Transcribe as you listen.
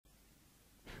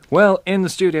Well, in the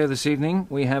studio this evening,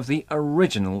 we have the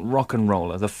original rock and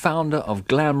roller, the founder of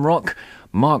glam rock,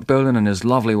 Marc Bolan, and his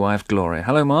lovely wife, Gloria.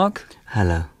 Hello, Marc.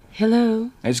 Hello.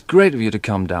 Hello. It's great of you to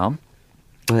come down.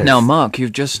 Yes. Now, Marc,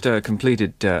 you've just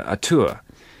completed a tour,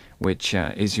 which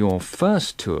is your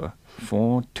first tour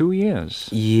for 2 years.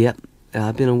 Yep.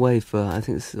 I've been away for, I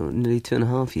think it's nearly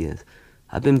 2.5 years.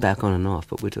 I've been back on and off,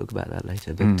 but we'll talk about that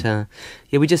later. But,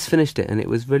 yeah, we just finished it, and it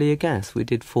was really a gas. We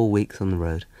did 4 weeks on the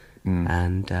road.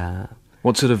 And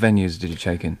what sort of venues did you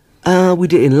take in? we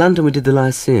did in London. We did the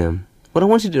Lyceum. What I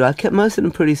wanted to do, I kept most of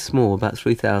them pretty small, about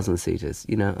 3,000 seaters.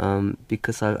 You know,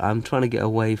 because I'm trying to get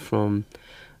away from.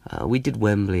 We did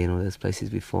Wembley and all those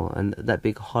places before, and that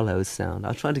big hollow sound.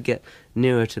 I tried to get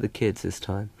nearer to the kids this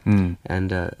time,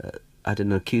 and I did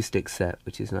an acoustic set,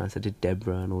 which is nice. I did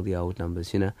Deborah and all the old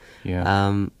numbers, you know.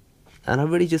 Yeah. And I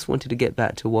really just wanted to get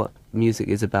back to what music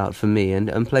is about for me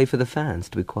and play for the fans,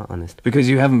 to be quite honest. Because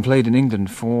you haven't played in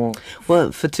England for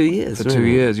 2 years. For 2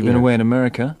 years. You've been away in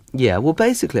America. Yeah, well,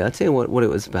 basically, I'll tell you what it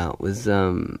was about. Was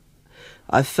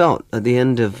I felt at the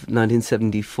end of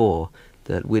 1974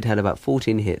 that we'd had about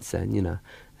 14 hits then, you know,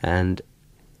 and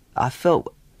I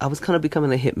felt I was kind of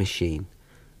becoming a hit machine.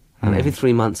 And every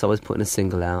 3 months I was putting a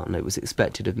single out, and it was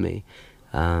expected of me.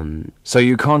 So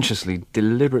you consciously,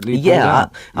 deliberately pulled Yeah,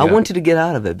 out? I wanted to get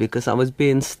out of it because I was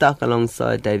being stuck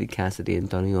alongside David Cassidy and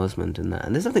Donny Osmond and that.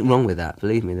 And there's nothing wrong with that,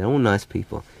 believe me. They're all nice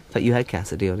people. In fact, you had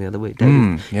Cassidy on the other week.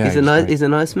 David, yeah, he's a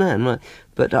nice man, right?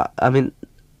 But, I mean,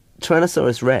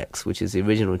 Tyrannosaurus Rex, which is the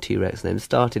original T-Rex name,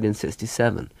 started in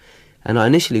 '67. And I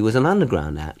initially was an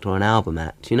underground act or an album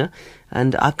act, you know?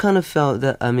 And I kind of felt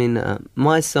that, I mean,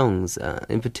 my songs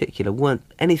in particular weren't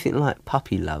anything like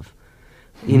Puppy Love.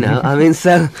 You know, I mean,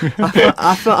 so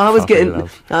I felt I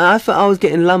was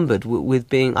getting lumbered with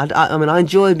being. I mean, I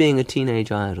enjoy being a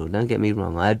teenage idol. Don't get me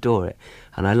wrong, I adore it,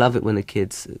 and I love it when the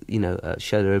kids, you know,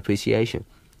 show their appreciation.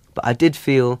 But I did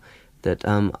feel that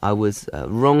I was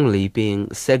wrongly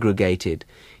being segregated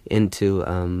into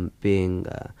being,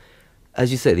 as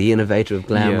you say, the innovator of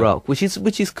glam rock, which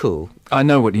is cool. I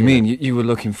know what you mean. You were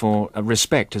looking for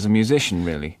respect as a musician,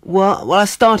 really. Well, I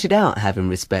started out having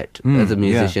respect as a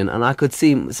musician, and I could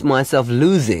see myself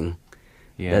losing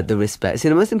the respect. See,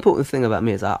 the most important thing about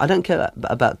me is I don't care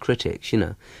about critics, you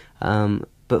know.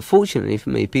 But fortunately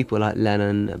for me, people like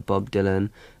Lennon, Bob Dylan,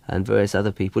 and various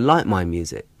other people like my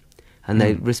music, and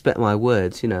they respect my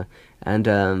words, you know.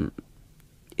 And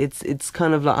it's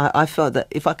kind of like I felt that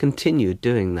if I continued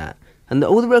doing that. And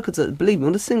all the records, believe me,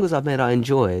 all the singles I've made I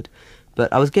enjoyed,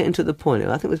 but I was getting to the point,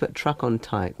 I think it was about Truck on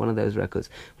Tyke, one of those records,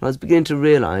 when I was beginning to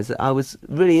realise that I was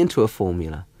really into a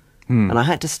formula, and I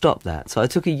had to stop that. So I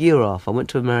took a year off, I went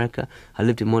to America, I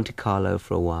lived in Monte Carlo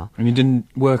for a while. And you didn't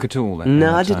work at all then?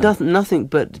 No, I did nothing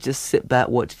but just sit back,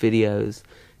 watch videos,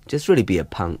 just really be a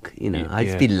punk, you know. I'd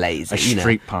just be lazy. A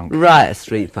street punk. Right, a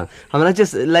street punk. I mean, I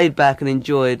just laid back and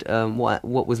enjoyed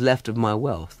what was left of my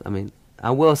wealth. I mean,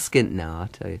 I'm well skint now, I'll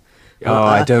tell you. Oh,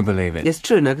 I don't believe it. It's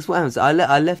true, no, because what happens,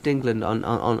 I left England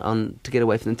on to get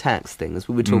away from the tax thing, as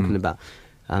we were talking about.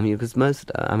 Because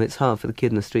it's hard for the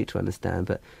kid in the street to understand,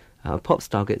 but a pop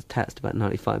star gets taxed about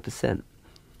 95%.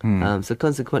 So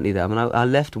consequently, though, I mean, I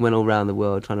left and went all around the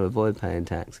world trying to avoid paying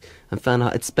tax, and found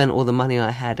out I'd spent all the money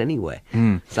I had anyway.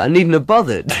 So I needn't have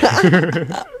bothered.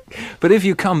 But if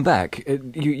you come back,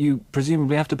 you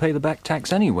presumably have to pay the back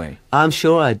tax anyway. I'm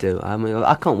sure I do. I mean,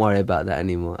 I can't worry about that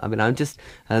anymore. I mean, I'm just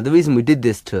the reason we did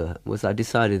this tour was I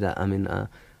decided that, I mean,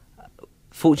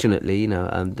 fortunately, you know,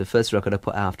 the first record I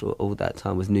put out after all that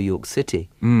time was New York City,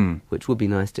 which would be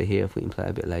nice to hear if we can play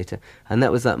a bit later. And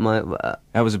that was like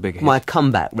that was a big hit. My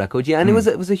comeback record, yeah, and it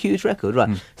was a huge record,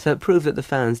 right? So it proved that the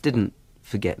fans didn't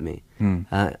forget me,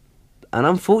 and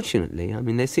unfortunately, I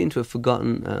mean, they seem to have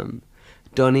forgotten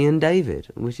Donny and David,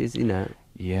 which is, you know,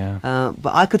 yeah.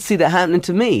 But I could see that happening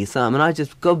to me, so I mean,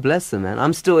 God bless them, man.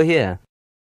 I'm still here.